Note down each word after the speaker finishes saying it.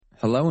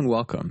Hello and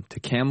welcome to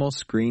Camel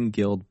Screen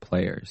Guild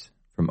Players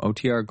from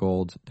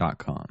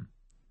OTRGold.com.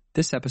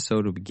 This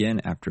episode will begin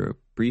after a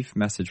brief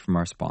message from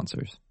our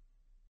sponsors.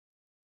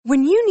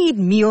 When you need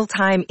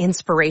mealtime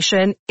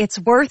inspiration, it's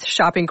worth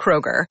shopping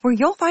Kroger, where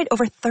you'll find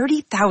over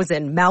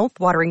 30,000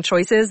 mouth-watering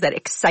choices that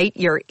excite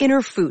your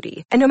inner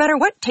foodie. And no matter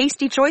what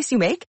tasty choice you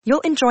make,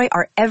 you'll enjoy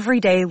our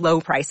everyday low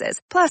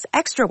prices, plus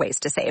extra ways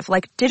to save,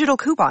 like digital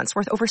coupons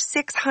worth over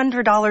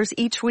 $600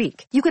 each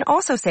week. You can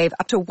also save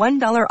up to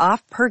 $1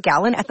 off per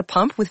gallon at the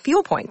pump with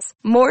fuel points.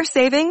 More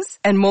savings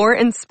and more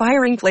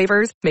inspiring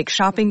flavors make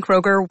shopping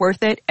Kroger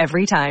worth it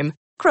every time.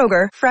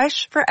 Kroger,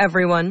 fresh for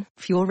everyone.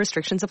 Fuel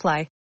restrictions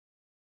apply.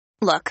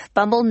 Look,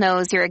 Bumble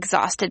knows you're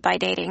exhausted by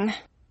dating.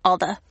 All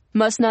the,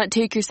 must not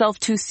take yourself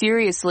too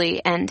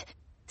seriously, and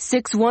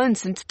 6'1"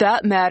 since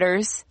that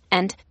matters,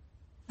 and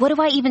what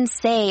do I even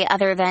say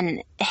other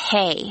than,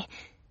 hey?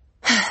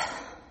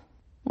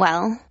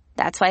 Well,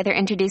 that's why they're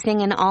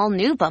introducing an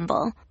all-new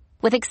Bumble,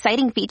 with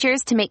exciting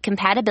features to make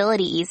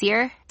compatibility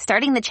easier,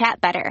 starting the chat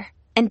better,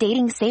 and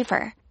dating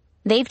safer.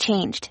 They've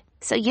changed,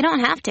 so you don't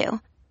have to.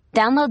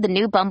 Download the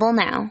new Bumble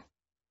now.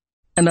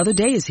 Another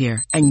day is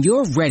here, and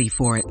you're ready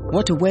for it.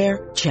 What to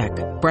wear? Check.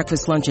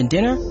 Breakfast, lunch, and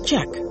dinner?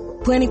 Check.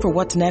 Planning for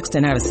what's next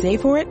and how to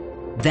save for it?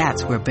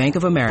 That's where Bank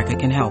of America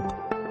can help.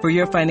 For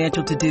your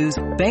financial to-dos,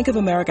 Bank of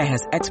America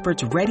has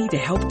experts ready to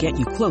help get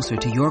you closer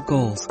to your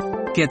goals.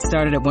 Get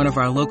started at one of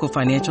our local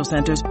financial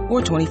centers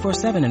or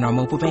 24/7 in our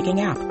mobile banking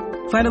app.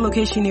 Find a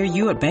location near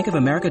you at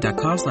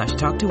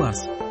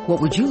bankofamerica.com/talktous. What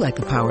would you like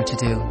the power to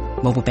do?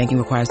 Mobile banking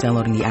requires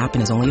downloading the app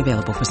and is only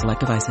available for select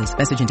devices.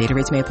 Message and data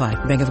rates may apply.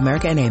 Bank of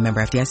America N.A.,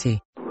 member FDIC.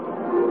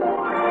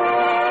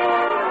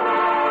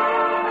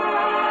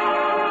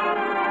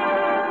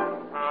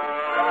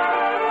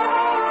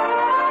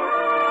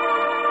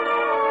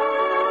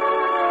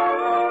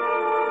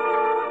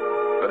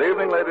 Good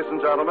evening, ladies and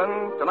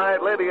gentlemen.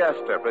 Tonight, Lady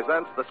Esther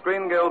presents the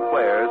Screen Guild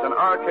Players in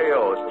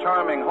RKO's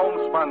charming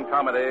homespun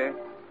comedy,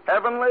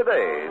 Heavenly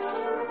Days,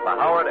 by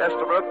Howard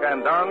Estabrook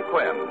and Don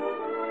Quinn.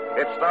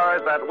 It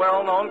stars that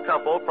well-known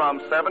couple from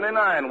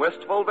 79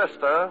 Wistful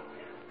Vista,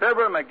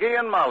 Fibber McGee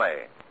and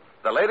Molly,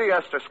 the Lady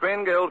Esther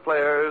Screen Guild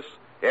Players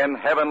in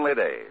Heavenly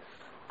Days.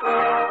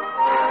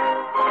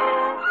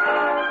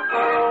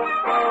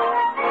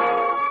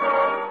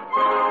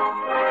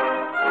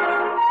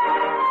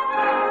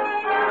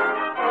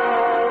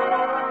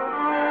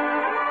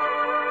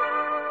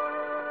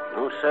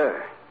 No,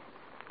 sir.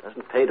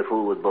 Doesn't pay to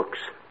fool with books.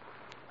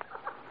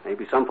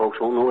 Maybe some folks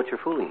won't know what you're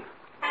fooling.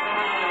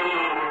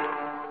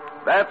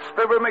 That's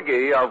Fibber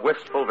McGee of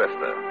Wistful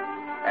Vista.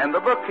 And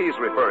the book he's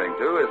referring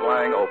to is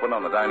lying open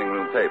on the dining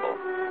room table.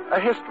 A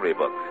history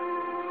book.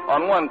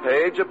 On one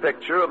page, a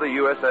picture of the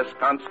USS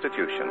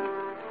Constitution.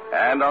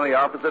 And on the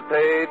opposite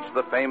page,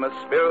 the famous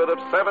Spirit of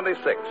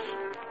 76.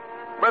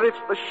 But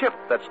it's the ship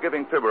that's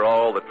giving Fibber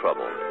all the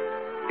trouble.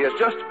 He has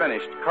just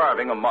finished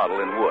carving a model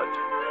in wood.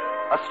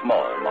 A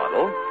small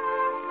model,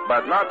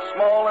 but not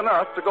small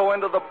enough to go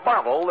into the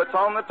bottle that's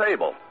on the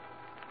table.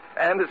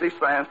 And as he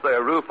stands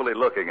there ruefully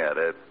looking at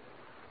it,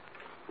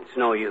 it's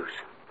no use.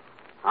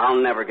 I'll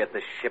never get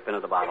this ship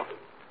into the bottle.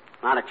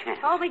 Not a chance.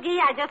 Oh,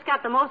 McGee, I just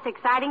got the most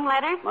exciting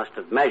letter. Must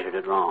have measured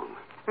it wrong.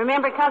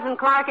 Remember Cousin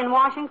Clark in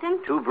Washington?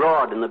 Too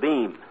broad in the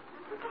beam.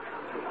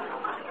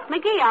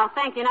 McGee, I'll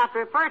thank you not to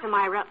refer to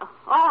my...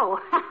 Oh,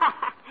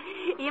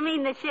 you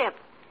mean the ship.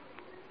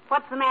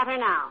 What's the matter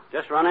now?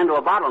 Just run into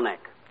a bottleneck.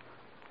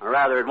 Or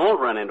rather, it won't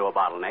run into a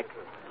bottleneck.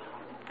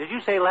 Did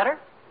you say letter?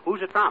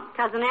 Who's it from?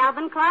 Cousin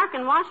Alvin Clark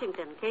in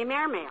Washington. Came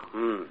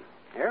airmail.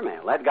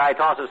 Airmail. That guy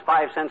tosses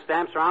 5-cent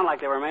stamps around like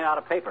they were made out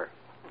of paper.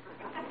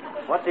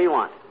 What's he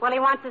want? Well, he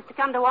wants us to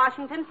come to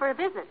Washington for a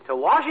visit. To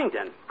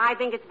Washington? I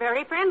think it's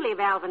very friendly of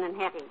Alvin and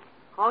Hetty.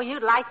 Oh,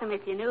 you'd like them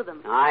if you knew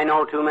them. I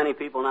know too many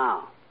people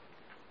now.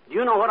 Do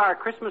you know what our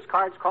Christmas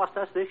cards cost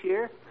us this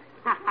year?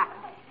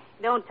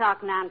 Don't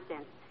talk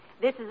nonsense.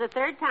 This is the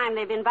third time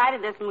they've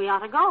invited us, and we ought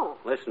to go.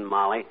 Listen,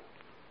 Molly.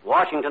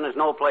 Washington is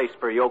no place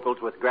for yokels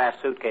with grass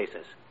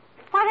suitcases.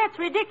 Why, that's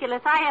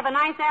ridiculous. I have a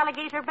nice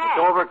alligator bag.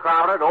 It's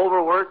overcrowded,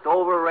 overworked,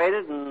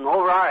 overrated, and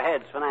over our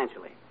heads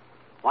financially.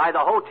 Why, the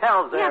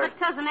hotels there... Yeah, but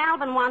Cousin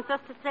Alvin wants us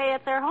to stay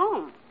at their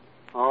home.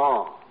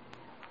 Oh.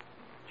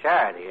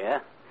 Charity, eh?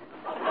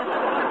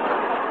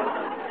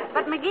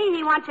 But, McGee,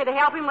 he wants you to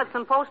help him with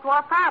some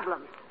post-war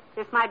problems.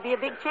 This might be a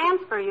big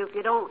chance for you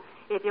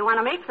if you want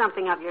to make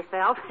something of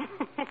yourself,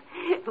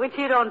 which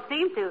you don't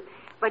seem to.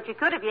 But you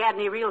could if you had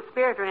any real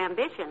spirit or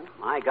ambition.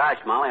 My gosh,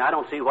 Molly, I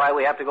don't see why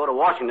we have to go to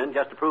Washington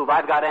just to prove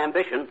I've got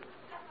ambition.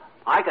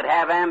 I could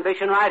have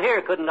ambition right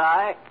here, couldn't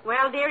I?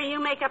 Well, dearie, you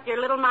make up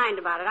your little mind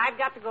about it. I've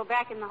got to go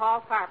back in the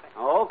hall carpet.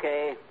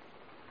 Okay.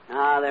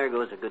 Ah, there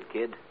goes a good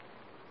kid.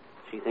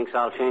 She thinks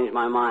I'll change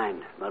my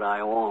mind, but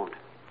I won't.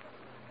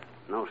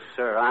 No,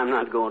 sir, I'm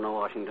not going to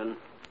Washington.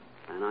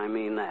 And I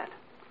mean that.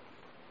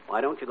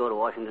 Why don't you go to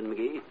Washington,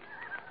 McGee?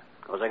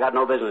 Because I got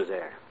no business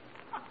there.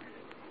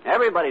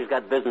 Everybody's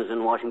got business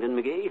in Washington,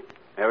 McGee.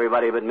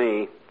 Everybody but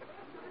me.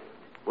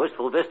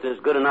 Wistful Vista is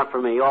good enough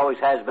for me. Always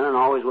has been and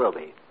always will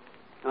be.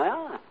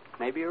 Well,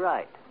 maybe you're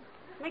right.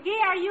 McGee,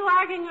 are you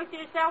arguing with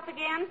yourself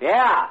again?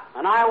 Yeah,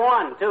 and I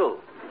won, too.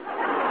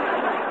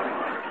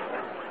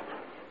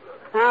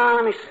 Now,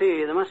 let me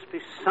see. There must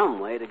be some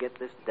way to get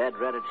this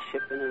dead-ratted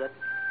ship into that...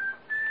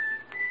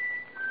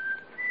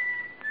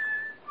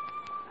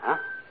 Huh?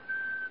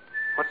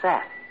 What's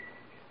that?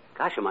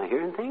 Gosh, am I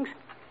hearing things?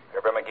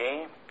 Herbert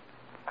McGee,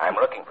 I'm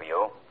looking for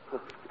you.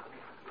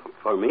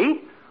 For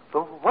me?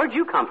 Where'd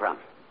you come from?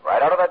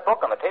 Right out of that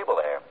book on the table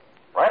there.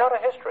 Right out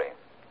of history.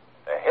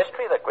 The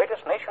history of the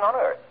greatest nation on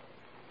earth.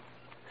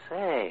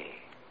 Say,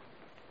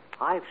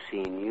 I've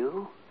seen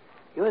you.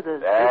 You're the...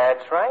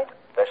 That's right.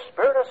 The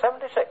Spirit of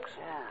 76.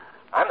 Yeah.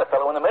 I'm the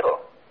fellow in the middle.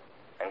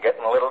 And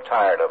getting a little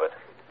tired of it.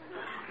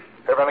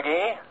 Herbert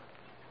McGee,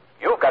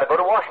 you've got to go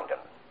to Washington.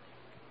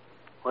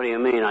 What do you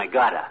mean, I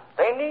gotta?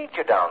 They need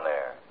you down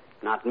there.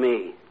 Not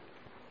me.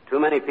 Too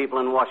many people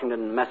in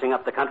Washington messing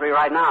up the country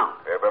right now.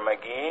 Herbert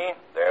McGee,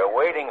 they're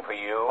waiting for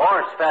you.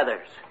 Horse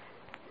feathers.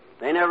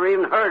 They never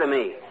even heard of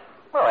me.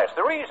 Well, that's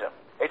the reason.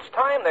 It's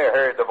time they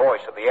heard the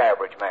voice of the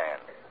average man.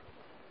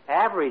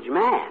 Average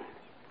man?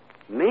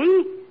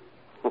 Me?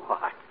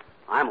 Why,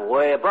 I'm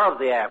way above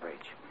the average.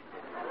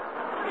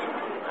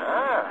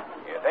 Ah,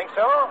 you think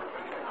so?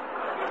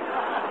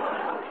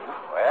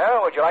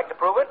 Well, would you like to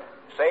prove it?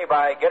 Say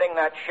by getting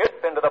that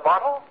ship into the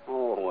bottle?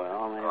 Oh,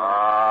 well, maybe...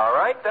 All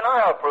right, then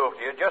I'll prove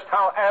to you just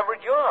how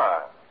average you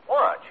are.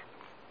 Watch.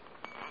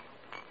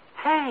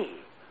 Hey,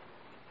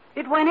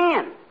 it went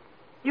in.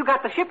 You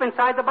got the ship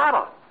inside the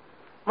bottle.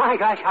 My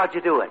gosh, how'd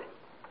you do it?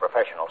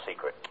 Professional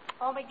secret.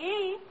 Oh,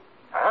 McGee.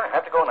 I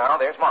have to go now.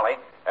 There's Molly.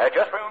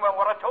 Just remember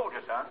what I told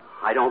you, son.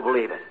 I don't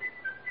believe it.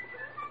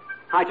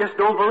 I just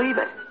don't believe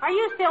it. Are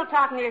you still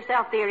talking to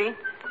yourself, dearie?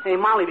 Hey,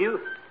 Molly, do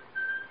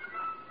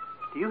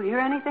you hear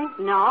anything?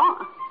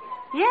 No.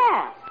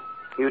 Yes.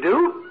 You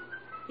do?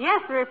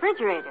 Yes, the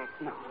refrigerator.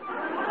 No.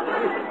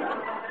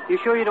 You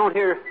sure you don't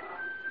hear...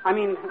 I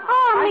mean...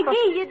 Oh,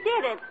 McGee, you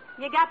did it.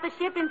 You got the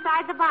ship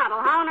inside the bottle.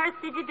 How on earth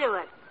did you do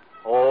it?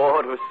 Oh,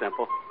 it was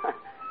simple.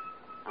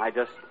 I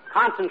just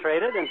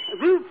concentrated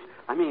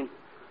and...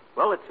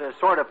 well, it's a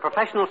sort of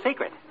professional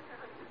secret.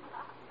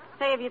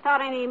 Say, have you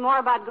thought any more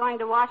about going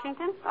to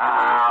Washington?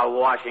 Ah,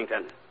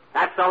 Washington.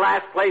 That's the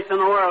last place in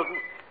the world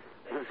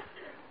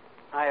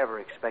I ever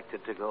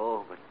expected to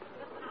go, but...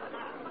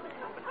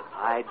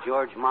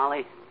 George,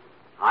 Molly,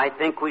 I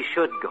think we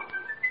should go.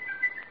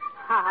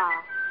 Ha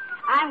ha.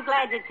 I'm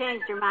glad you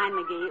changed your mind,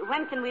 McGee.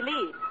 When can we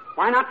leave?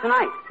 Why not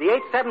tonight? The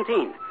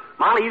 8:17.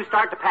 Molly, you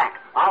start to pack.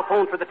 I'll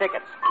phone for the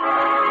tickets.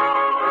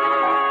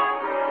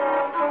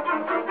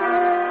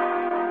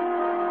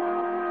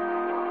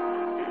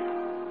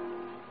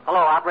 Hello,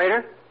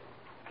 operator.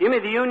 Give me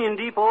the Union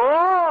Depot.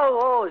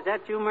 Oh, is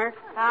that you, Mert?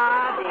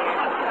 Oh, dear.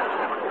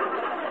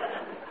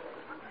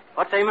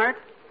 What say, Mert?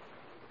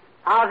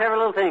 How's every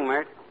little thing,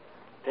 Mert?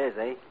 It is,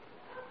 eh?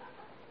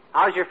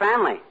 How's your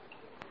family?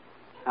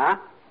 Huh?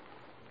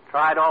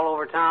 Tried all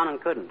over town and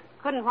couldn't.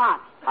 Couldn't what?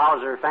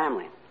 How's her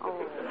family? Oh.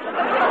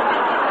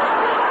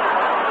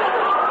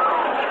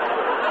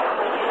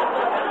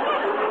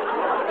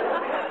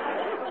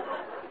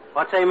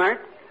 What say,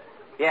 Mert?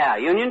 Yeah,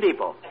 Union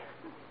Depot.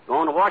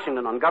 Going to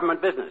Washington on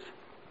government business.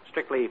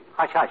 Strictly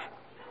hush-hush.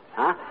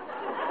 Huh?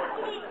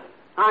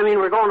 I mean,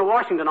 we're going to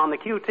Washington on the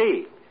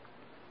QT.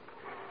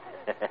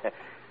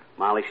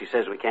 Molly, she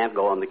says we can't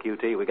go on the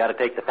QT. We got to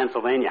take the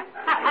Pennsylvania.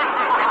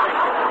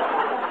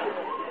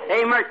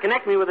 Hey, Mert,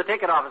 connect me with the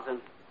ticket office.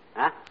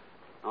 Huh?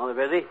 Oh,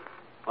 they're busy?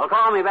 Well,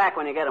 call me back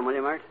when you get them, will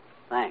you, Mert?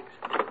 Thanks.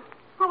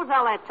 What was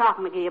all that talk,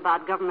 McGee,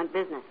 about government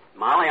business?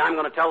 Molly, I'm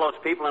going to tell those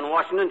people in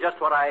Washington just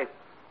what I...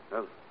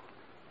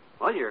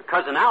 well, your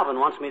cousin Alvin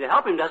wants me to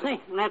help him, doesn't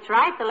he? That's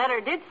right. The letter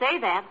did say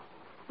that.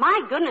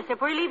 My goodness, if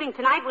we're leaving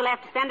tonight, we'll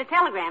have to send a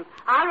telegram.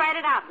 I'll write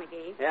it out,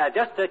 McGee. Yeah,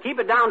 just keep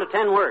it down to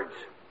 10 words.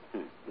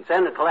 And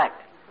send a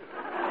collect.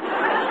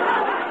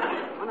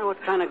 I wonder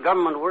what kind of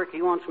government work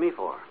he wants me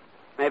for.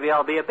 Maybe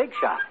I'll be a big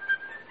shot.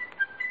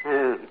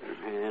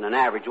 In an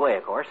average way,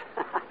 of course.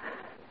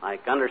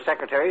 Like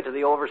undersecretary to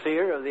the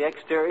overseer of the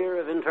exterior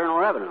of Internal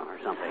Revenue or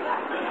something.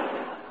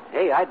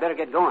 Hey, I'd better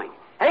get going.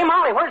 Hey,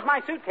 Molly, where's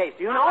my suitcase?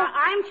 Do you know?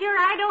 I'm sure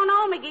I don't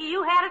know, McGee.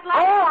 You had it last...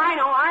 Oh,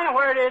 I know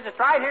where it is. It's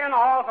right here in the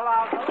hall.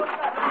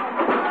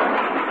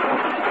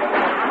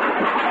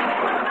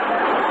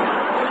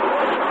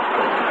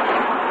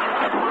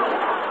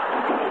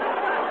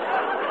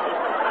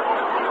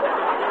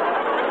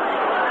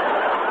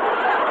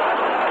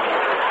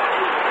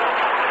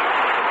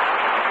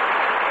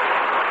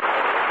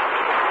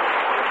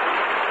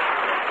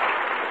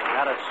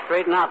 Gotta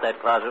straighten out that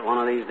closet one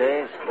of these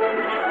days.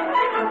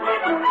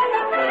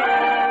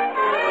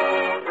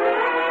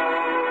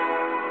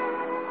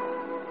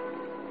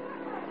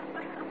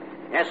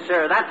 Yes,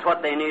 sir, that's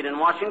what they need in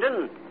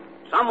Washington.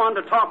 Someone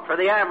to talk for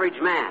the average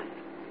man.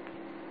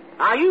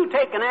 Now, you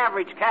take an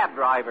average cab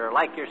driver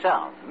like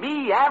yourself.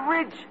 Me,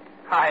 average?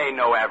 I ain't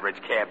no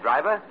average cab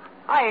driver.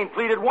 I ain't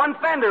pleated one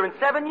fender in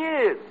 7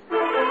 years.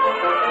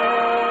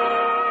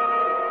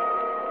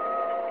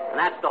 And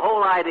that's the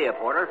whole idea,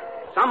 Porter.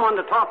 Someone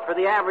to talk for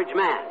the average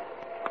man.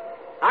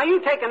 Now,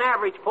 you take an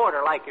average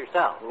porter like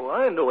yourself. Oh,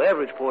 I ain't no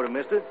average porter,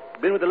 mister.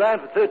 Been with the line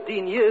for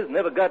 13 years,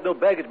 never got no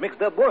baggage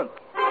mixed up once.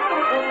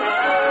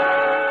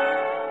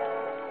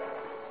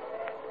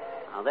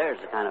 Now, there's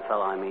the kind of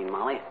fellow I mean,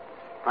 Molly.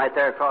 Right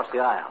there across the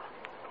aisle.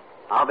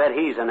 I'll bet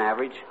he's an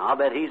average. I'll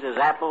bet he's as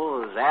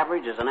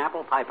average as an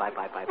apple pie. Why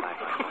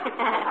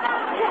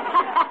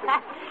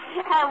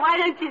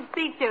don't you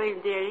speak to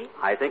him, dearie?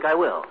 I think I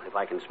will, if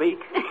I can speak.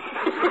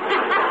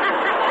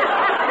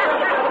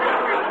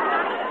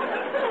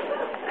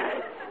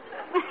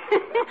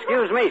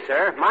 Excuse me,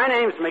 sir. My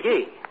name's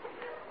McGee.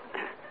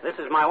 This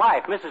is my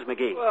wife, Mrs.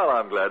 McGee. Well,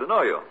 I'm glad to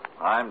know you.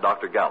 I'm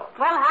Dr. Gallup.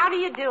 Well, how do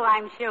you do,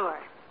 I'm sure.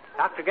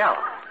 Dr.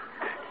 Gallup.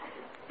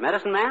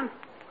 Medicine man?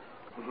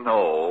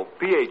 No,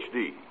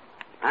 Ph.D.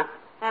 Huh?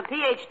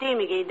 Ph.D.,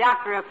 McGee,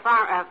 doctor of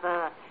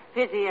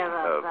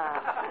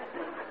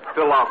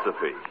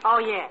Philosophy. Oh,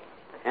 yes.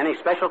 Any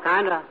special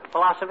kind of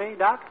philosophy,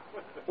 Doc?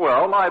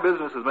 Well, my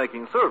business is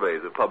making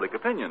surveys of public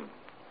opinion.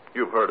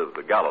 You've heard of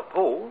the Gallup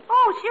polls.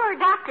 Oh, sure,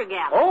 Dr.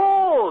 Gallup.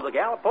 Oh, the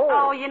Gallup poll.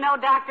 Oh, you know,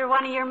 Doctor,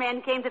 one of your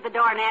men came to the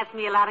door and asked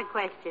me a lot of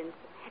questions.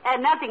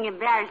 Nothing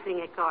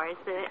embarrassing, of course.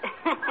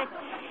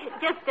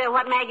 Just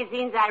what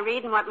magazines I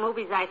read and what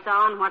movies I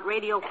saw and what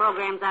radio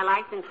programs I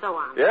liked and so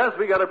on. Yes,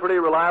 we got a pretty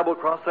reliable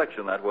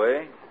cross-section that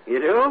way. You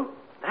do?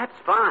 That's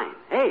fine.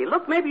 Hey,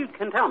 look, maybe you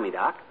can tell me,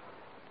 Doc.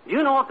 Do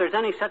you know if there's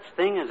any such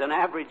thing as an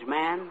average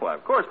man? Why,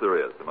 of course there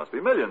is. There must be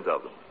millions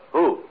of them.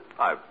 Who?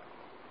 I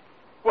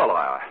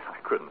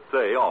couldn't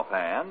say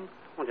offhand.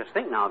 Well, just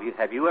think now.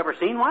 Have you ever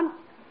seen one?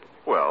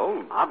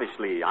 Well...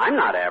 Obviously, I'm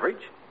not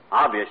average.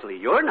 Obviously,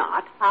 you're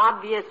not.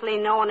 Obviously,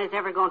 no one is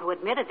ever going to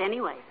admit it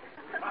anyway.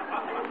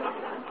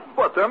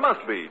 What, there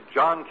must be.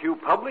 John Q.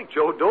 Public,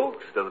 Joe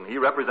Dokes. Doesn't he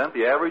represent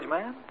the average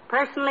man?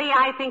 Personally,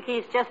 I think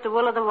he's just a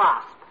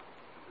will-o'-the-wasp.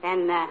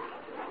 And,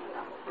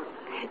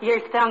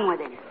 you're stung with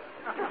him.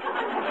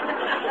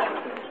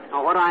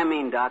 Now, what do I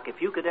mean, Doc?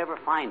 If you could ever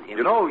find him...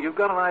 You know, you've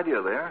got an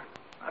idea there.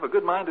 I have a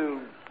good mind to...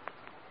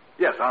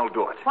 Yes, I'll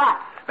do it. What?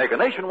 Make a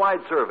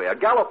nationwide survey, a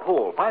Gallup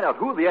poll, find out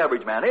who the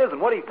average man is and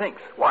what he thinks.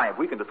 Why, if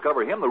we can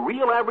discover him, the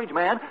real average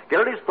man,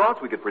 get at his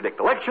thoughts, we could predict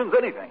elections,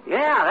 anything.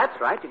 Yeah,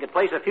 that's right. You could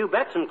place a few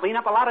bets and clean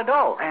up a lot of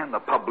dough. And the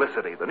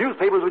publicity. The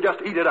newspapers would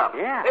just eat it up.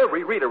 Yeah.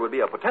 Every reader would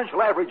be a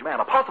potential average man,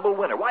 a possible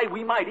winner. Why,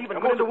 we might even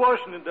I'm going to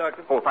Washington,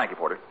 Doctor. Oh, thank you,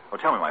 Porter.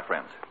 Well, tell me, my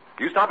friends.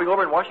 You stopping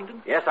over in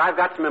Washington? Yes, I've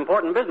got some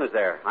important business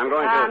there. I'm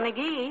going to...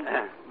 McGee.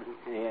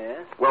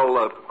 Yes?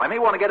 Well, I may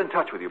want to get in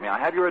touch with you. May I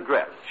have your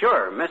address?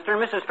 Sure. Mr.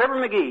 and Mrs. Fibber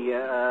McGee.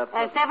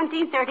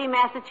 1730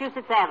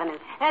 Massachusetts Avenue.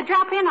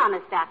 Drop in on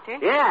us, Doctor.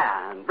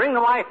 Yeah, and bring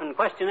the wife and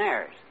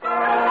questionnaires.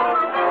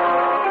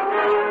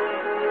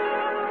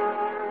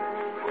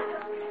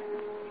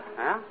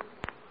 Well,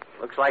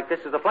 looks like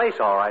this is the place,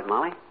 all right,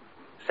 Molly.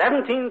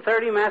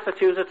 1730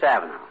 Massachusetts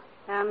Avenue.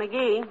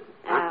 McGee,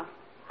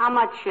 how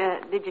much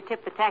did you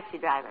tip the taxi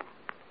driver?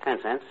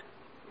 10 cents.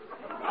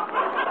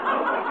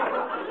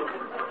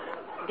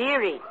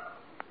 Dearie,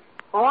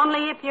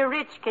 only if you're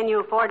rich can you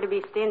afford to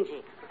be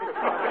stingy.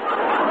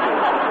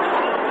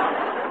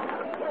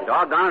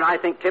 Doggone it, I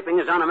think tipping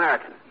is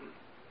un-American.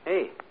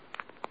 Hey,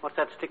 what's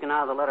that sticking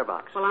out of the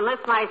letterbox? Well, unless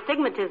my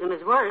astigmatism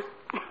is worse.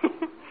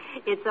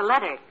 It's a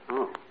letter.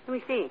 Oh. Let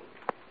me see.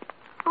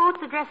 Oh,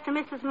 it's addressed to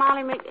Mrs.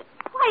 Molly Mc...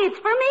 Why, it's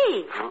for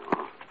me.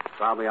 Uh-oh.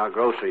 Probably our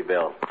grocery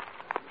bill.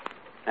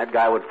 That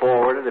guy would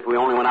forward it if we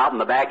only went out in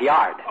the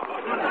backyard.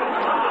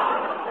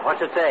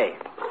 What's it say?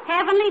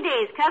 Heavenly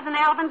days. Cousin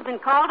Alvin's been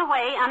called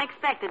away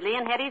unexpectedly,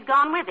 and Hetty's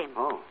gone with him.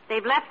 Oh.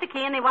 They've left the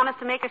key, and they want us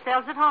to make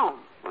ourselves at home.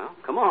 Well,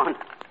 come on.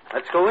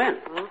 Let's go in.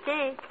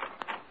 Okay.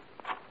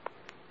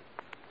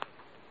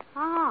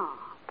 Oh,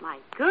 my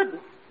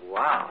goodness.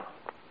 Wow.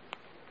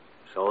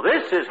 So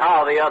this is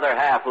how the other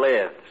half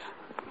lives.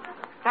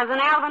 Cousin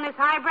Alvin is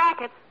high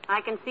bracket.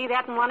 I can see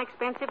that in one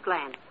expensive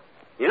glance.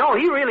 You know,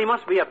 he really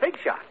must be a big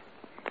shot.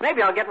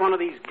 Maybe I'll get one of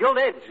these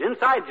gilt-edged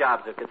inside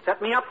jobs that could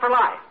set me up for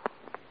life.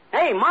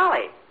 Hey,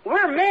 Molly,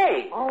 we're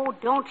May. Oh,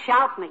 don't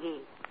shout, McGee.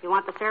 You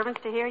want the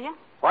servants to hear you?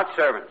 What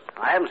servants?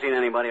 I haven't seen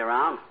anybody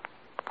around.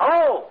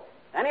 Hello?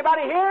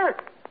 Anybody here?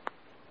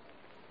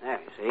 There,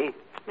 you see.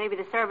 Maybe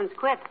the servants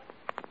quit.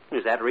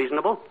 Is that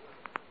reasonable?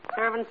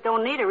 Servants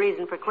don't need a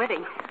reason for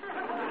quitting.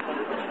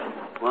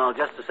 Well,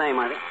 just the same,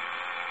 I think.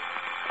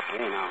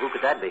 Hey, now, who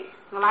could that be?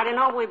 Well, I don't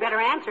know. We better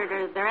answer it,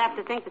 or they're apt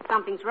to think that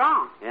something's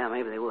wrong. Yeah,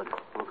 maybe they would.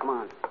 Well, come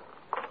on.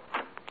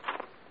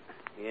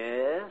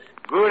 Yes?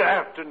 Good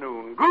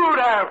afternoon. Good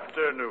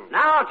afternoon.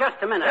 Now,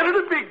 just a minute.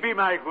 Senator Bigby,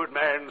 my good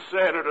man.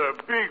 Senator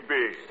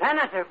Bigby.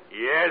 Senator?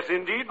 Yes,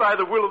 indeed, by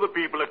the will of the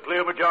people, a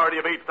clear majority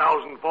of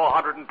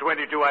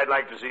 8,422, I'd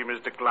like to see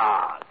Mr.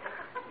 Clark.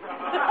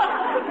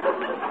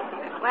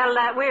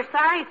 Well, we're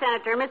sorry,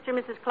 Senator. Mr. and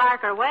Mrs.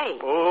 Clark are away.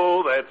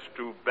 Oh, that's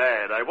too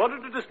bad. I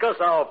wanted to discuss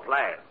our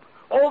plan.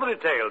 All the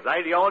details,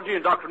 ideology,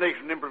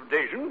 indoctrination, and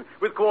implementation,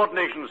 with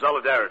coordination and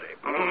solidarity.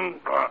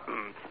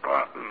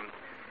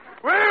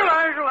 Well,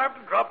 I shall have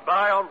to drop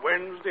by on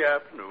Wednesday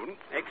afternoon.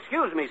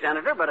 Excuse me,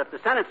 Senator, but if the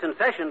Senate's in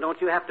session,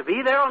 don't you have to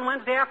be there on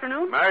Wednesday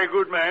afternoon? My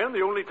good man,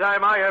 the only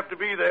time I have to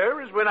be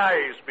there is when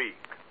I speak.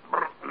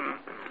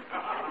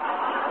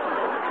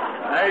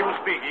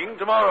 I'm speaking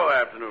tomorrow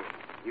afternoon.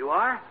 You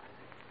are?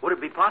 Would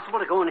it be possible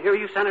to go and hear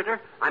you, Senator?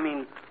 I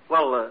mean,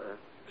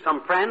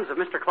 some friends of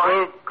Mr.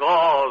 Clark? Of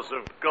course.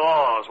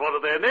 What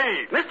are their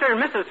names? Mr.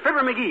 and Mrs.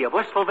 Fibber McGee of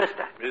Wistful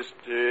Vista.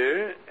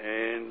 Mr.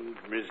 and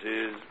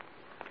Mrs.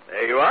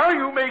 There you are.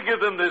 You may give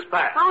them this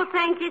pass. Oh,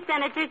 thank you,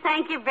 Senator.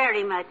 Thank you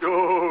very much.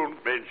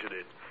 Don't mention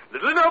it.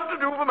 Little enough to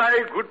do for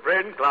my good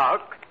friend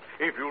Clark.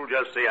 If you'll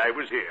just say I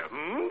was here.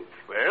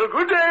 Well,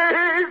 good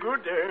day.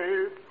 Good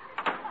day.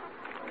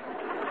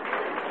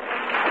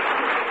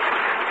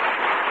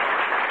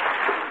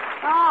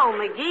 Oh,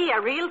 McGee,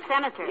 a real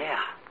senator. Yeah.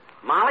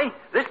 Molly,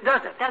 this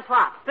does it. Does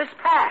what? This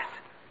pass.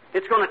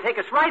 It's going to take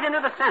us right into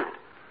the Senate.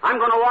 I'm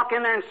going to walk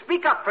in there and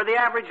speak up for the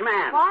average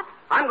man. What?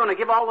 I'm going to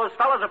give all those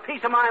fellows a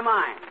piece of my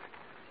mind.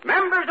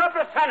 Members of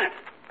the Senate,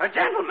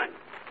 gentlemen,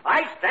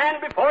 I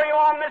stand before you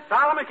on this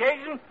solemn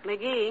occasion.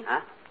 McGee.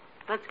 Huh?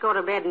 Let's go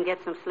to bed and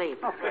get some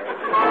sleep. Okay.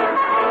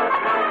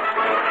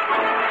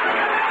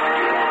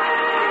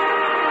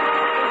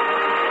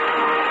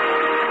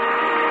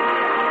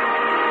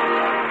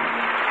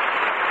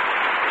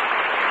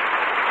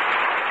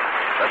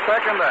 The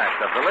second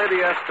act of the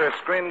Lady Esther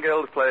Screen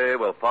Guild play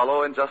will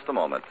follow in just a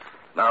moment.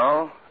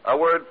 Now, a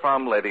word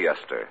from Lady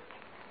Esther.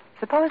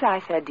 Suppose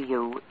I said to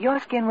you, your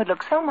skin would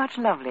look so much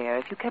lovelier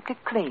if you kept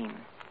it clean.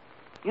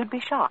 You'd be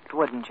shocked,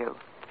 wouldn't you?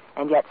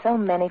 And yet so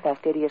many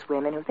fastidious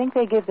women who think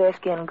they give their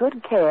skin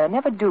good care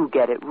never do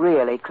get it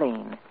really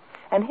clean.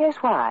 And here's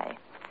why.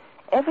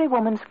 Every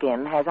woman's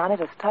skin has on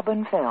it a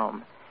stubborn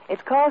film.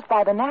 It's caused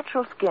by the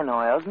natural skin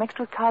oils mixed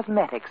with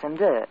cosmetics and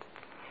dirt.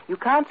 You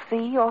can't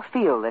see or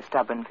feel this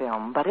stubborn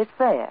film, but it's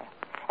there.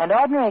 And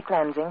ordinary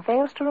cleansing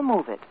fails to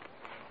remove it.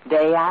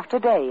 Day after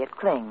day it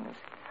clings,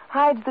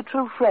 hides the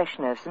true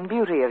freshness and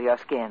beauty of your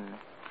skin.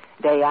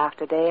 Day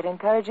after day it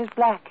encourages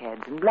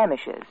blackheads and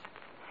blemishes.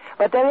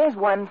 But there is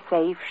one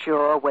safe,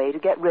 sure way to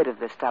get rid of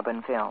this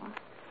stubborn film.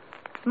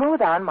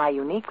 Smooth on my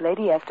unique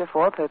Lady Esther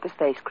four-purpose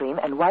face cream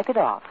and wipe it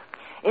off.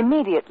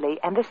 Immediately,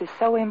 and this is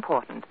so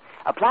important,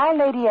 apply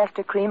Lady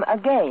Esther cream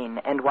again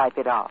and wipe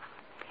it off.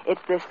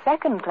 It's this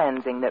second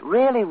cleansing that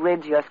really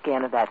rids your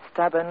skin of that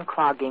stubborn,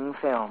 clogging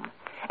film.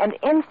 And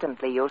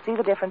instantly you'll see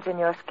the difference in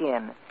your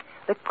skin.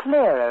 The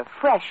clearer,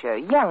 fresher,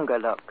 younger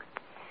look.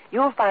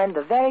 You'll find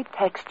the very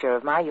texture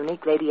of my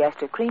unique Lady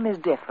Esther cream is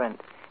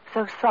different.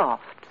 So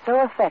soft,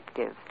 so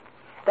effective.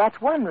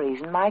 That's one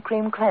reason my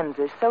cream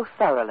cleanses so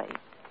thoroughly.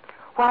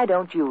 Why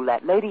don't you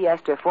let Lady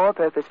Esther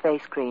four-purpose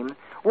face cream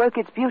work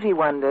its beauty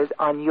wonders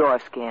on your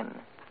skin?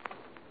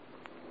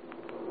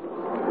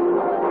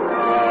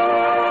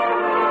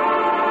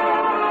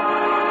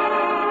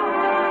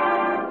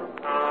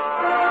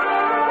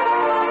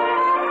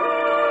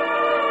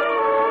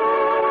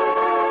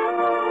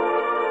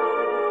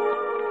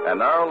 And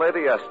now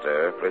Lady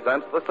Esther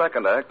presents the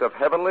second act of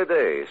Heavenly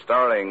Day,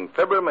 starring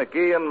Fibber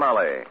McGee and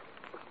Molly.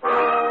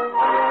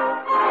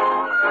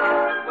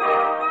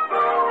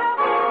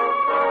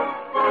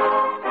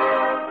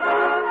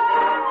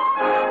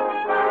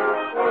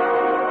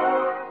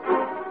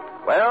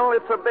 Well,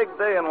 it's a big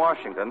day in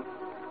Washington.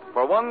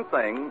 For one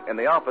thing, in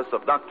the office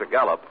of Dr.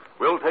 Gallup,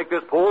 we'll take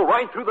this poll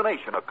right through the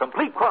nation, a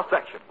complete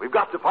cross-section. We've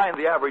got to find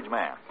the average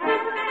man.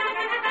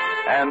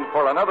 And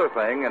for another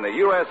thing, in the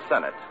U.S.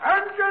 Senate.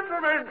 And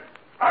gentlemen,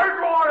 I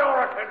draw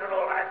your attention to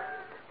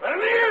that. In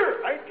the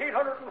year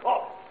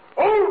 1904,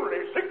 only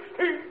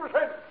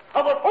 16%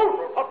 of the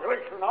total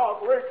population of our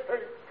great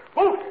state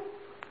voted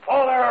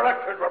for their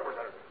elected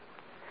representatives.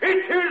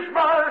 It is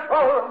my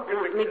solemn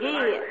duty.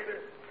 McGee,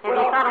 have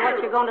you thought of what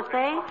you're going to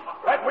say?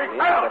 That we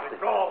cannot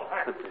ignore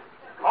that.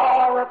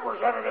 Our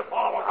representative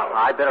follows.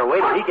 I better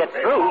wait till he gets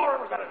through.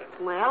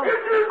 Well,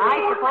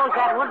 I suppose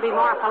that would be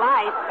more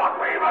polite. But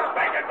we must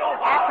make it go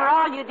far. After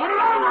all, you did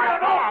sign our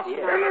pass. In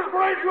this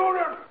great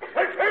union,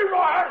 it seems to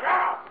us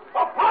now.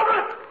 The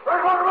public is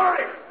going to learn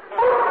it.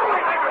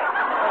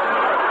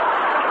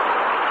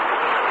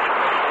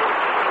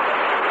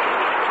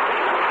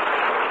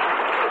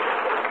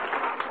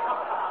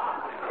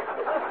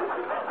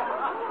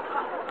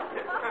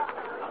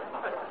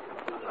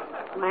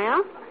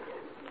 Well,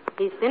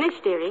 he's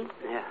finished, dearie.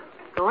 Yeah.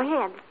 Go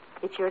ahead.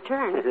 It's your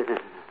turn. It's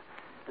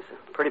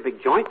a pretty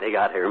big joint they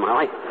got here,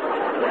 Molly.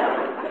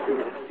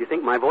 Do you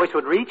think my voice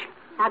would reach?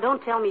 Now,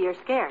 don't tell me you're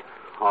scared.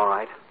 All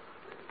right.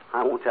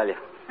 I won't tell you.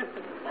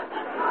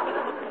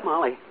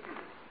 Molly,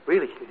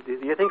 really, do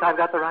you think I've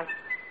got the right?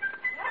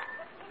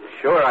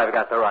 Sure I've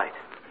got the right.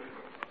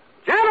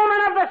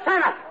 Gentlemen of the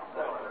Senate,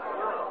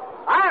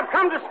 I have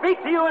come to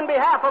speak to you in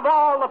behalf of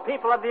all the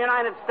people of the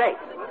United States.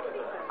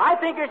 I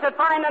think you should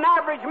find an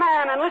average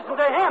man and listen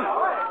to him.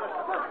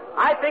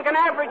 I think an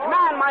average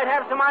man might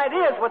have some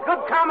ideas with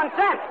good common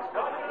sense.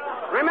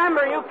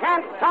 Remember, you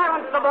can't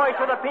silence the voice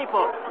of the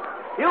people.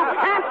 You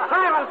can't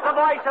silence the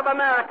voice of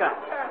America.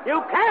 You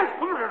can't...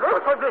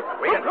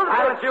 We can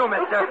silence you,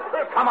 mister.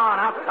 Come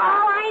on, outside.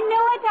 Oh, I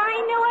knew it.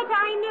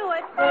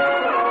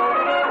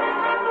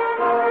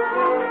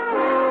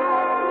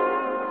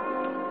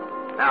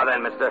 Now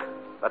then, mister,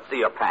 let's see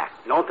your pass.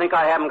 Don't think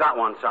I haven't got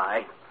one,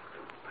 Si.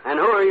 And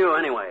who are you,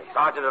 anyway?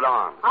 Sergeant at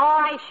Arms. Oh,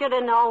 I should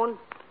have known.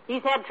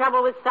 He's had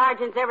trouble with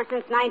sergeants ever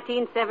since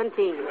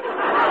 1917.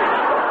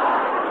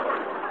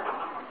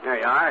 There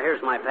you are.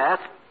 Here's my pass.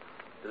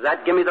 Does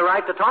that give me the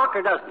right to talk,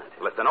 or doesn't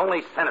it? Listen,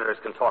 only senators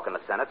can talk in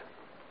the Senate.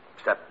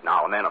 Except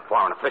now and then a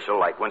foreign official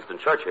like Winston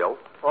Churchill.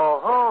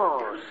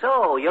 Oh,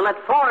 so you let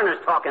foreigners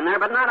talk in there,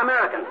 but not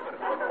Americans.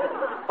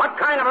 What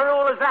kind of a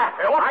rule is that?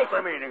 Hey, what's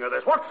the meaning of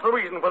this? What's the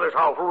reason for this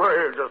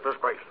outrageous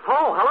disgrace?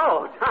 Oh,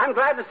 hello. I'm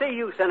glad to see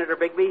you, Senator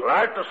Bigby.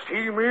 Glad to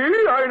see me?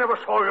 I never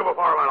saw you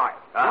before in my life.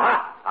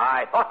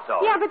 I thought so.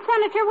 Yeah, but,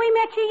 Senator, we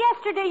met you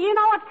yesterday. You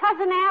know what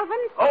Cousin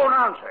Alvin? Oh,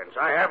 nonsense.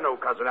 I have no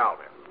cousin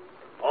Alvin.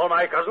 All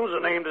my cousins are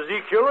named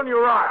Ezekiel and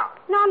Uriah.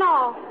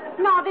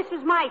 No, this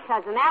is my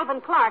cousin,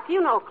 Alvin Clark.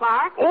 You know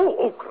Clark.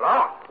 Oh,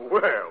 Clark.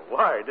 Well,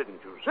 why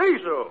didn't you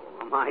say so?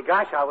 Oh, my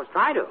gosh, I was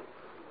trying to.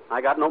 I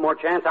got no more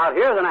chance out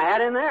here than I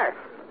had in there.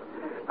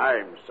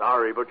 I'm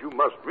sorry, but you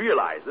must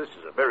realize this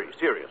is a very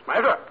serious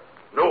matter.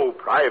 No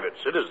private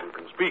citizen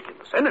can speak in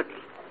the Senate.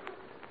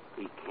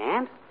 He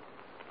can't?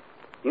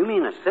 You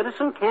mean a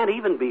citizen can't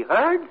even be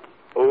heard?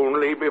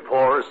 Only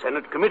before a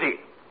Senate committee.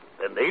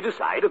 Then they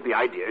decide if the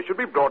idea should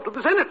be brought to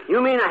the Senate.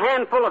 You mean a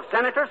handful of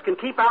senators can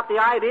keep out the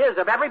ideas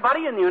of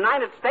everybody in the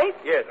United States?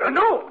 Yes.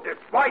 No,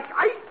 that's why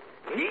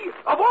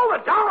of all the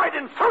downright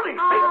insulting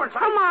statements...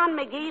 Come on,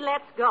 McGee,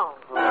 let's go.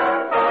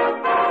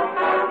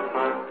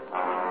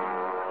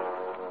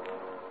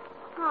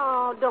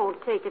 Oh,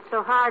 don't take it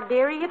so hard,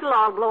 dearie. It'll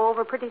all blow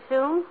over pretty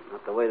soon.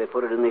 Not the way they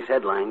put it in these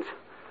headlines.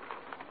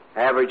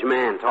 Average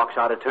man talks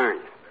out of turn.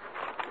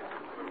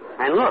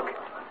 And look,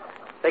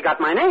 they got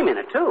my name in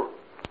it, too.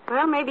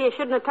 Well, maybe you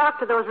shouldn't have talked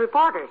to those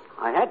reporters.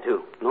 I had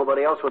to.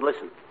 Nobody else would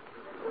listen.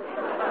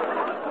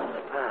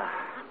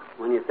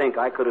 When you think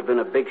I could have been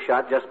a big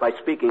shot just by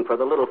speaking for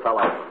the little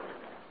fellow.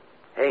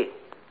 Hey,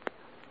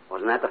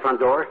 wasn't that the front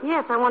door?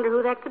 Yes, I wonder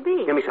who that could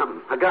be. Give me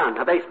something. A gun,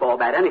 a baseball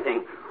bat,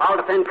 anything. I'll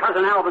defend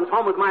Cousin Alvin's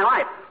home with my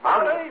life.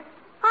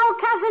 Oh,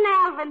 Cousin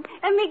Alvin.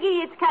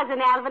 McGee, it's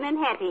Cousin Alvin and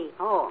Hetty.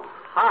 Oh,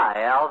 hi,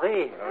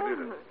 Alvy.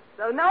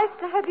 So nice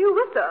to have you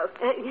with us.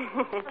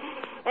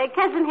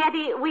 Cousin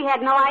Hetty, we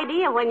had no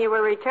idea when you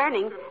were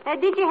returning.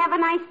 Did you have a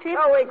nice trip?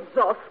 Oh,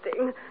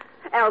 exhausting.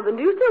 Alvin,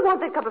 do you still want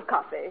that cup of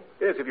coffee?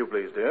 Yes, if you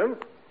please, dear.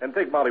 And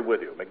take Molly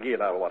with you. McGee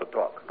and I want to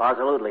talk.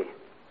 Absolutely.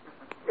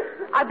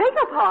 I beg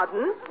your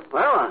pardon?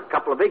 Well, a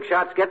couple of big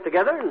shots get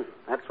together, and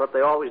that's what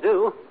they always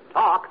do.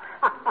 Talk.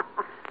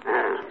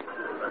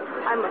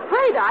 I'm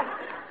afraid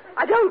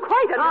I don't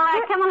quite understand. All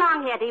right, come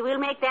along, Hetty. We'll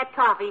make that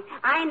coffee.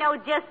 I know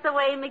just the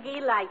way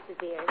McGee likes it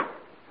here.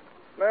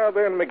 Now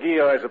then,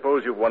 McGee, I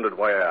suppose you've wondered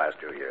why I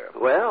asked you here.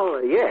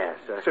 Well, yes.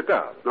 Sit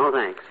down. No,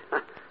 thanks.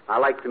 I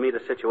like to meet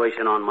a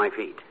situation on my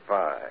feet.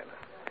 Fine.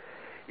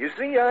 You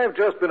see, I've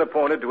just been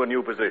appointed to a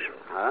new position.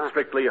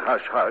 Strictly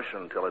hush-hush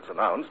until it's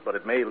announced, but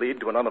it may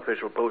lead to an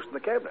unofficial post in the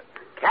cabinet.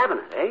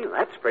 Cabinet, eh?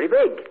 That's pretty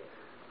big.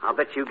 I'll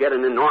bet you get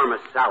an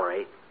enormous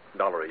salary.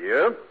 $1 a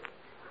year.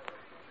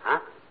 Huh?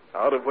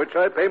 Out of which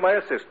I pay my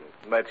assistant,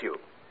 and that's you.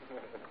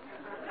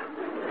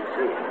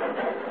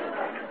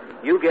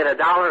 You get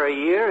 $1 a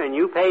year and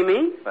you pay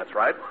me? That's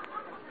right.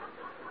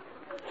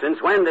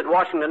 Since when did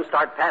Washington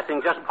start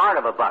passing just part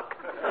of a buck?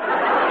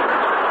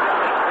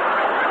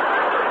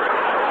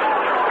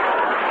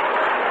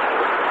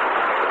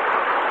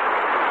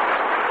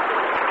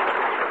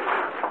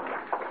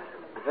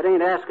 If it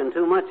ain't asking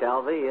too much,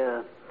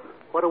 Alvy,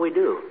 what do we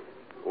do?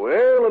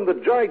 Well, in the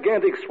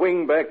gigantic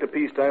swing back to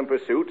peacetime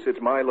pursuits,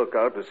 it's my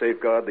lookout to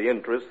safeguard the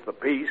interests, the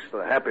peace,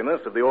 the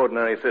happiness of the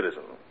ordinary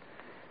citizen.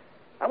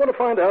 I want to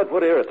find out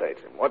what irritates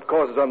him, what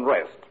causes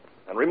unrest,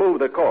 and remove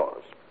the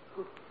cause.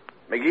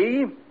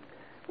 McGee,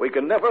 we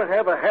can never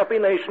have a happy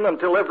nation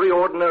until every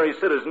ordinary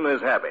citizen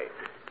is happy.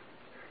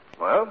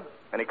 Well,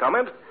 any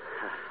comment?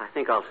 I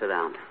think I'll sit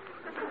down.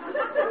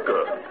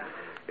 Good.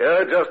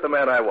 You're just the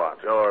man I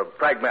want. You're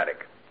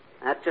pragmatic.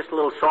 That's just a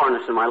little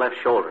soreness in my left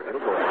shoulder. It'll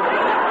go.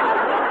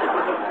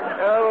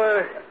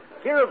 Now,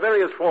 here are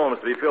various forms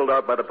to be filled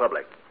out by the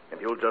public.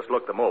 If you'll just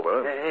look them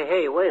over.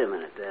 Hey, wait a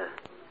minute.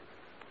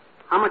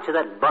 How much of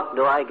that buck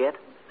do I get?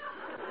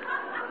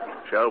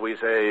 Shall we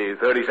say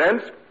 30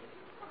 cents?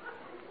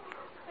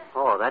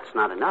 Oh, that's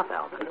not enough,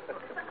 Alvin.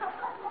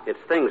 It's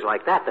things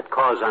like that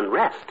cause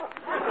unrest.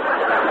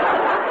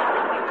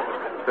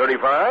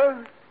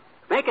 35?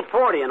 Make it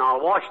 40 and I'll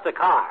wash the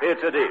car.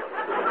 It's a deal.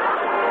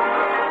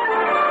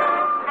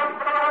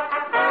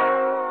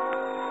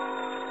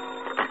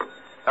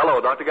 Hello,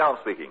 Dr.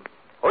 Gallup speaking.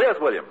 Oh, yes,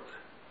 Williams.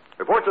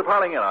 Reports are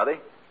piling in, are they?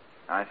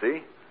 I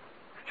see.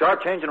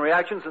 Sharp change in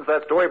reaction since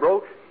that story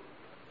broke?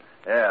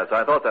 Yes,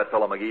 I thought that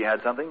fellow McGee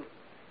had something.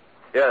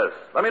 Yes,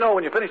 let me know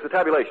when you finish the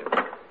tabulation.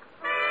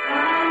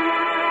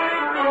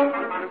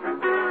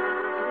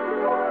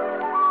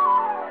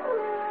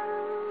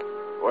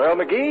 Well,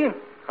 McGee,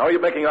 how are you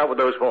making out with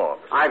those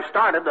forms? I've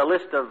started the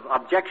list of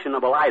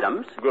objectionable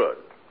items. Good.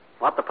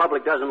 What the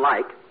public doesn't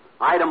like.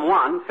 Item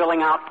 1,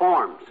 filling out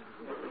forms.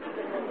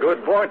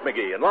 Good point,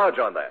 McGee. Enlarge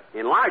on that.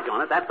 Enlarge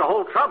on it? That's the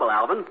whole trouble,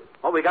 Alvin.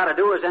 What we got to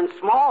do is end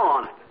small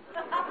on it.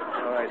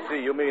 Oh, I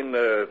see. You mean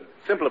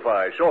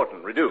simplify,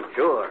 shorten, reduce.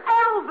 Sure.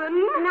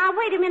 Alvin! Now,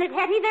 wait a minute,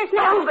 Hetty. There's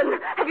no... Alvin,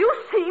 have you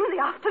seen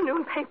the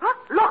afternoon paper?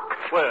 Look.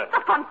 Where?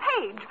 The front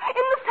page.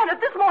 In the Senate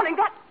this morning,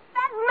 that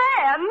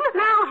man.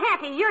 Now,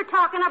 Hetty, you're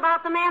talking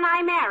about the man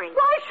I married.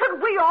 Why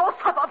should we all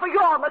suffer for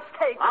your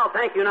mistake? I'll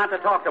thank you not to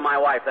talk to my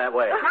wife that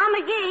way. Now,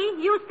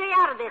 McGee, you stay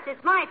out of this.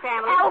 It's my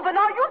family. Alvin,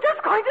 are you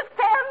just going to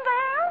stand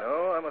there?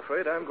 No, I'm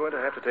afraid I'm going to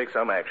have to take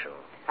some action.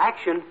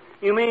 Action?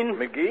 You mean?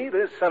 McGee,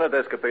 this Senate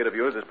escapade of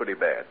yours is pretty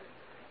bad.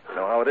 You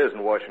know how it is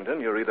in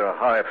Washington. You're either a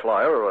high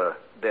flyer or a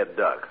dead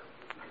duck.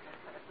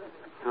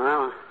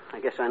 Well, I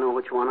guess I know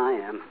which one I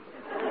am.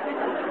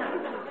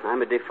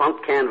 I'm a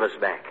defunct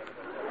canvasback.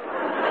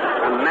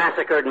 A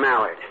massacred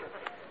mallard.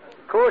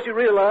 Of course, you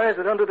realize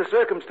that under the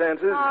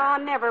circumstances... Oh,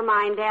 never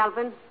mind,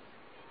 Alvin.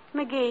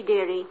 McGee,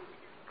 dearie,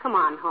 come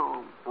on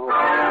home.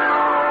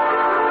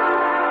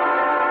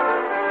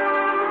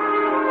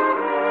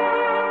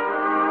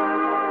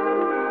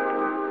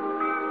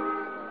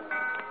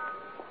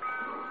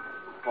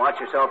 Watch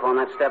yourself on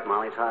that step,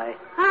 Molly. It's high.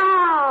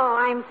 Oh,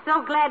 I'm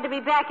so glad to be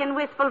back in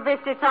Wistful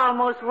Vista. It's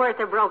almost worth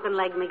a broken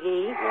leg,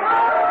 McGee. Hey.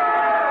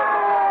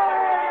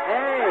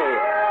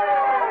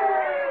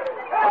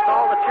 What's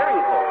all the cheering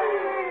for?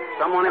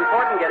 Someone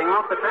important getting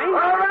off the train?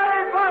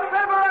 Hooray for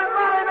Fibber and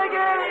Molly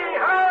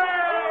McGee!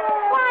 Hooray!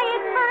 Why,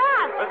 it's for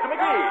us. Mr.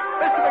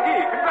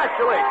 McGee,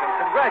 congratulations,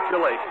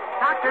 congratulations.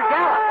 Dr.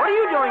 Gallup, what are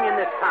you doing in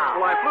this town?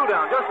 Well, I flew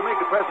down just to make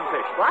the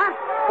presentation. What?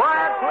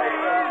 Quiet,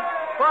 please.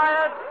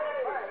 Quiet.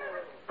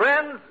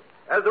 Friends,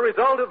 as a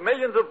result of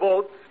millions of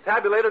votes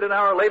tabulated in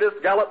our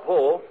latest Gallup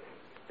poll,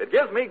 it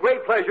gives me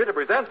great pleasure to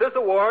present this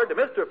award to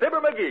Mr. Fibber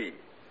McGee,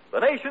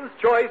 the nation's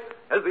choice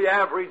as the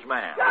average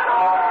man.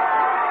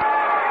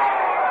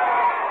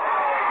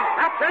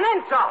 That's an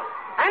insult!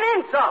 An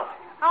insult!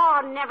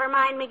 Oh, never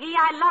mind, McGee.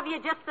 I love you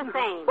just the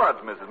same.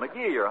 But, Mrs.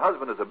 McGee, your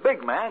husband is a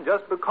big man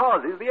just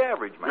because he's the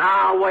average man.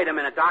 Now, wait a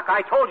minute, Doc.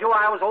 I told you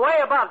I was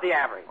way above the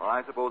average. Well,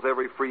 I suppose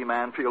every free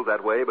man feels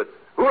that way, but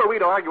who are we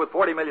to argue with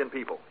 40 million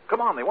people? Come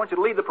on, they want you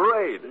to lead the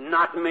parade.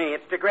 Not me.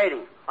 It's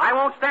degrading. I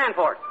won't stand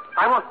for it.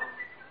 I won't...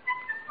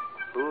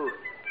 Ooh.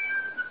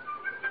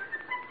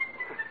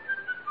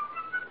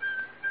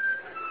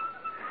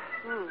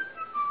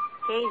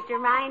 Changed your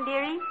mind,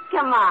 dearie?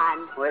 Come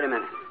on. Wait a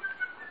minute.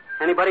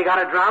 Anybody got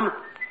a drum?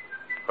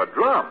 A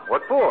drum?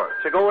 What for?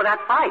 To go with that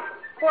fife.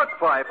 What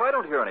fife? I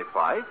don't hear any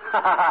fife.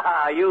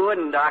 You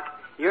wouldn't, Doc.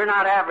 You're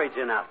not average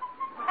enough.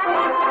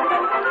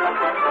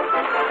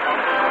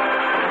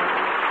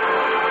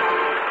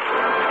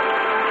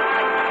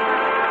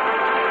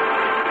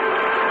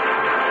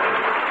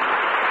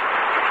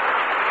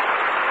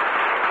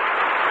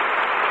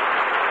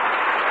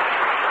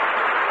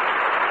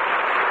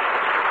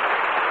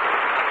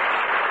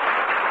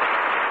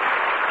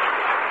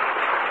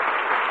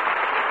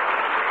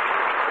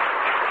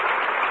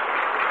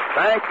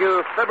 Thank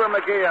you, Fibber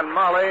McGee and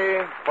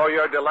Molly, for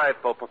your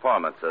delightful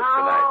performances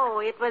tonight. Oh,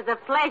 it was a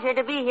pleasure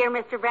to be here,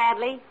 Mr.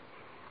 Bradley.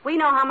 We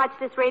know how much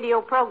this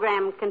radio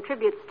program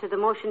contributes to the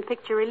Motion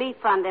Picture Relief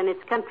Fund and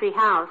its country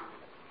house,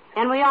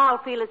 and we all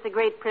feel it's a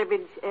great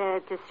privilege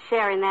to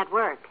share in that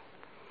work.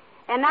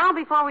 And now,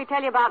 before we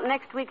tell you about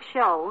next week's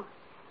show,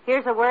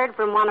 here's a word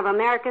from one of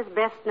America's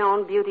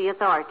best-known beauty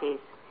authorities,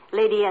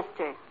 Lady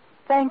Esther.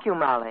 Thank you,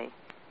 Molly.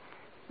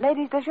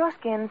 Ladies, does your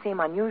skin seem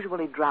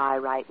unusually dry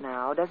right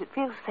now? Does it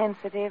feel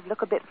sensitive,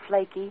 look a bit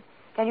flaky?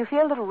 Can you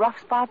feel little rough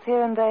spots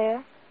here and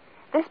there?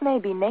 This may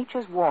be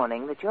nature's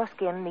warning that your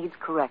skin needs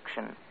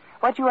correction.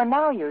 What you are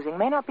now using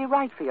may not be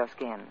right for your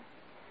skin.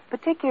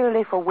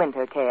 Particularly for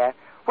winter care,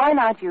 why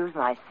not use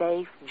my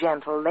safe,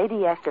 gentle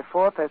Lady Esther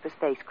 4-purpose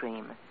face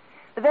cream?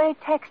 The very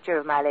texture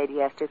of my Lady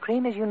Esther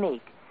cream is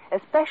unique,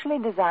 especially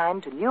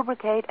designed to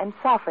lubricate and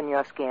soften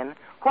your skin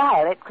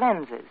while it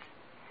cleanses.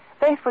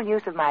 Faithful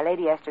use of my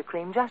Lady Esther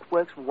cream just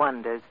works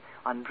wonders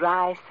on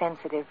dry,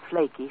 sensitive,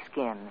 flaky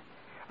skin.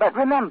 But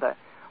remember,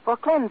 for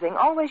cleansing,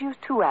 always use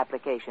 2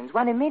 applications,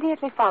 one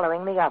immediately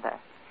following the other.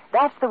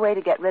 That's the way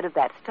to get rid of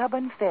that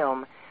stubborn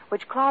film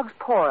which clogs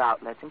pore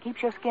outlets and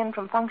keeps your skin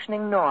from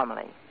functioning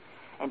normally.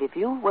 And if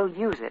you will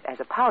use it as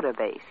a powder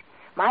base,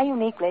 my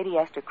unique Lady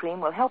Esther cream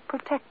will help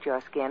protect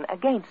your skin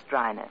against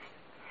dryness.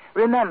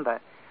 Remember,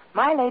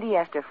 my Lady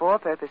Esther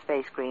 4-purpose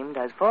face cream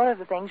does 4 of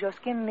the things your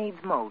skin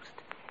needs most.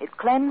 It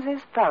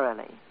cleanses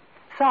thoroughly,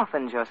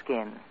 softens your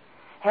skin,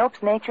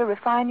 helps nature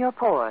refine your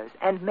pores,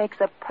 and makes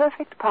a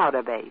perfect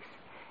powder base.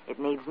 It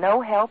needs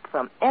no help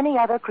from any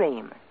other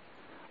cream.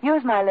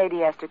 Use my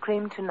Lady Esther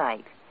cream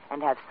tonight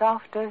and have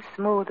softer,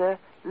 smoother,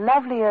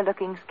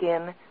 lovelier-looking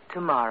skin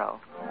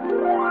tomorrow.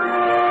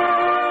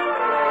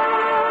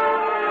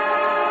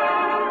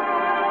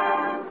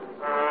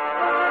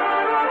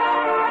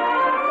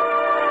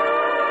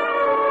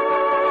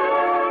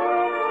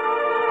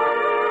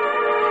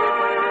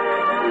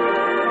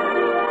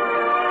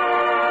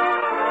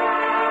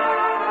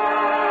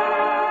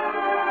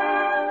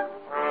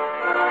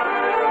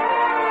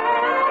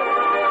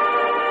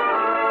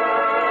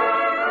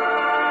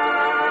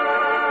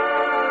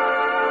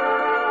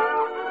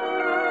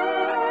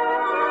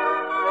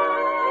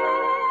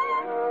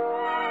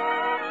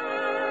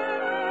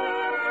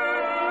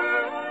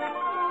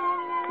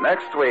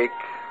 Next week,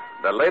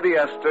 the Lady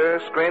Esther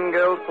Screen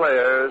Guild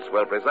Players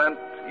will present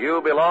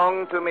You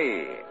Belong to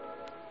Me.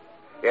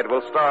 It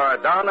will star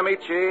Don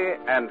Amici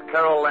and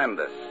Carol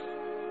Landis.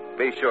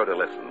 Be sure to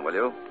listen, will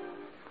you?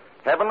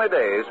 Heavenly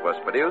Days was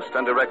produced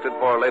and directed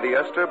for Lady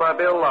Esther by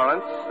Bill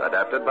Lawrence,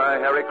 adapted by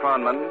Harry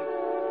Cronman,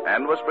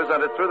 and was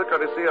presented through the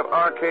courtesy of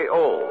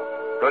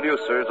RKO,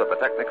 producers of the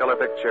Technicolor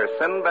picture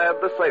Sinbad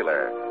the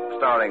Sailor,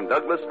 starring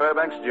Douglas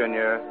Fairbanks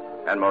Jr.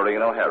 and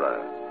Maureen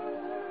O'Hara.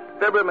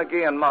 Fibber,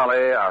 McGee, and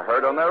Molly are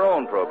heard on their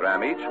own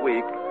program each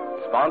week,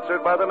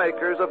 sponsored by the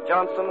makers of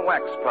Johnson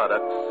Wax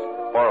Products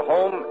for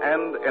home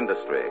and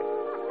industry.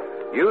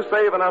 You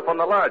save enough on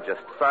the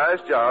largest size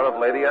jar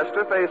of Lady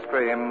Esther face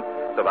cream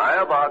to buy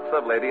a box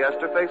of Lady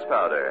Esther face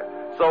powder.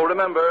 So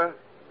remember,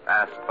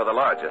 ask for the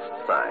largest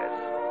size.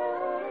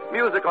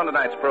 Music on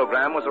tonight's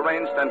program was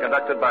arranged and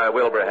conducted by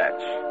Wilbur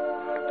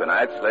Hatch.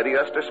 Tonight's Lady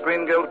Esther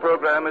Screen Guild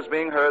program is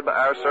being heard by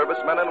our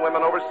servicemen and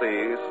women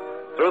overseas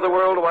through the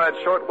worldwide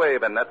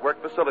shortwave and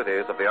network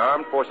facilities of the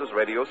Armed Forces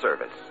Radio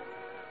Service.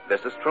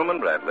 This is Truman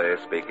Bradley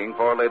speaking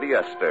for Lady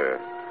Esther.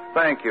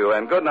 Thank you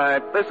and good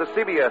night. This is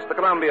CBS, the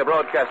Columbia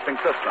Broadcasting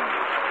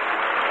System.